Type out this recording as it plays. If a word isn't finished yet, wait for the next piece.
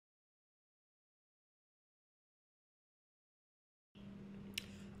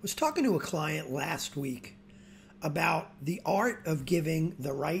Was talking to a client last week about the art of giving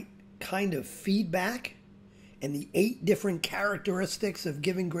the right kind of feedback and the 8 different characteristics of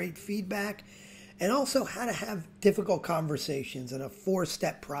giving great feedback, and also how to have difficult conversations and a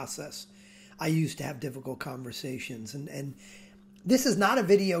 4-step process I use to have difficult conversations. And this is not a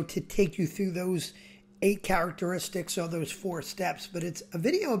video to take you through those 8 characteristics or those 4 steps, but it's a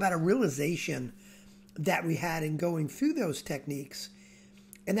video about a realization that we had in going through those techniques.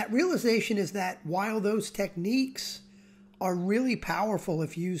 And that realization is that while those techniques are really powerful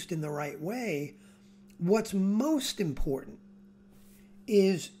if used in the right way, what's most important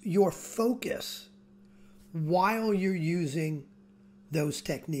is your focus while you're using those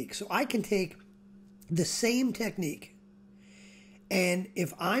techniques. So I can take the same technique, and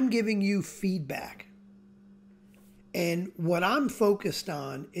if I'm giving you feedback, and what I'm focused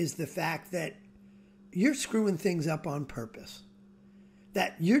on is the fact that you're screwing things up on purpose,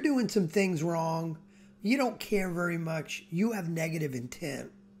 that you're doing some things wrong, you don't care very much, you have negative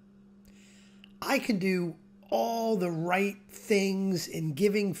intent. I can do all the right things in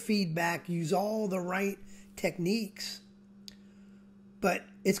giving feedback, use all the right techniques, but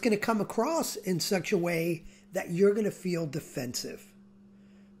it's going to come across in such a way that you're going to feel defensive.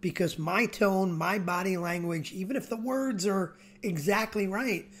 Because my tone, my body language, even if the words are exactly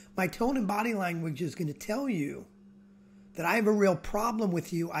right, my tone and body language is going to tell you that I have a real problem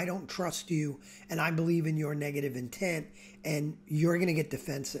with you, I don't trust you, and I believe in your negative intent, and you're going to get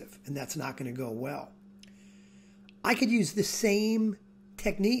defensive, and that's not going to go well. I could use the same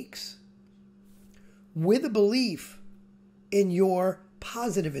techniques with a belief in your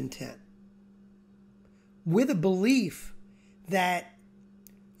positive intent, with a belief that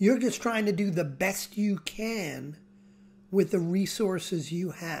you're just trying to do the best you can with the resources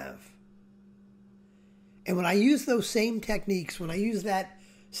you have. And when I use those same techniques, when I use that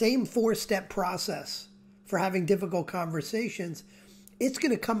same 4-step process for having difficult conversations, it's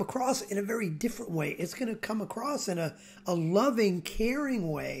going to come across in a very different way. It's going to come across in a loving,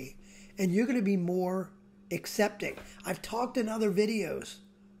 caring way, and you're going to be more accepting. I've talked in other videos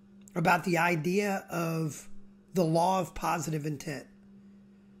about the idea of the law of positive intent.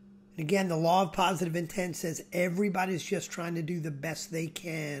 And again, the law of positive intent says everybody's just trying to do the best they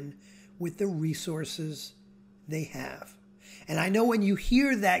can with the resources they have. And I know when you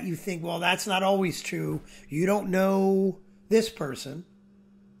hear that, you think, well, that's not always true. You don't know this person.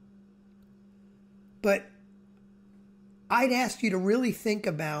 But I'd ask you to really think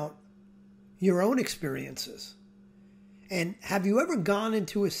about your own experiences. And have you ever gone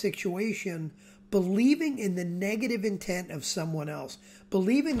into a situation believing in the negative intent of someone else,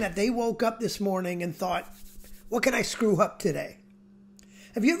 believing that they woke up this morning and thought, what can I screw up today?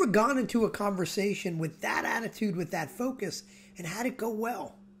 Have you ever gone into a conversation with that attitude, with that focus, and had it go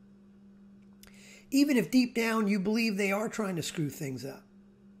well? Even if deep down you believe they are trying to screw things up.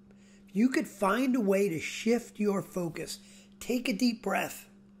 You could find a way to shift your focus. Take a deep breath.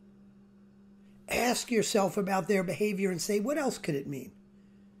 Ask yourself about their behavior and say, what else could it mean?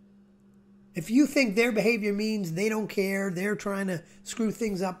 If you think their behavior means they don't care, they're trying to screw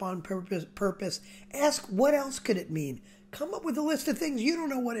things up on purpose, ask what else could it mean? Come up with a list of things you don't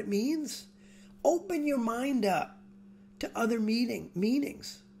know what it means. Open your mind up to other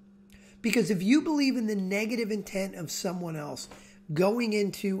meanings. Because if you believe in the negative intent of someone else, going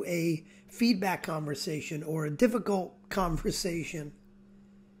into a feedback conversation or a difficult conversation,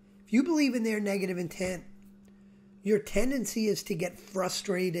 if you believe in their negative intent, your tendency is to get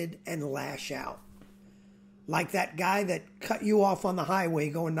frustrated and lash out. Like that guy that cut you off on the highway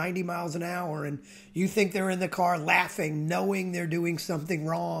going 90 miles an hour, and you think they're in the car laughing, knowing they're doing something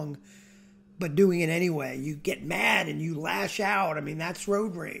wrong, but doing it anyway. You get mad and you lash out. I mean, that's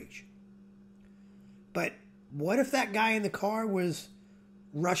road rage. But what if that guy in the car was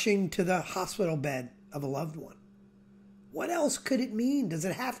rushing to the hospital bed of a loved one? What else could it mean? Does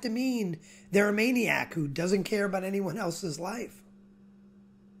it have to mean they're a maniac who doesn't care about anyone else's life?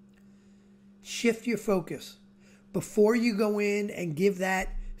 Shift your focus. Before you go in and give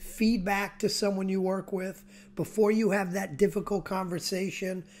that feedback to someone you work with, before you have that difficult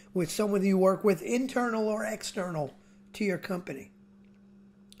conversation with someone you work with, internal or external to your company,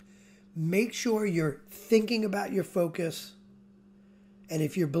 make sure you're thinking about your focus. And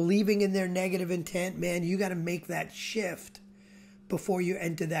if you're believing in their negative intent, man, you got to make that shift before you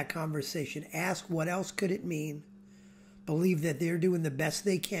enter that conversation. Ask, what else could it mean? Believe that they're doing the best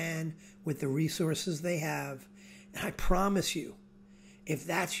they can with the resources they have. And I promise you, if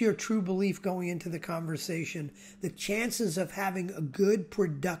that's your true belief going into the conversation, the chances of having a good,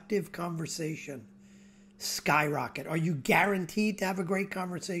 productive conversation skyrocket. Are you guaranteed to have a great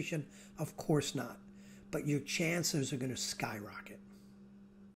conversation? Of course not. But your chances are going to skyrocket.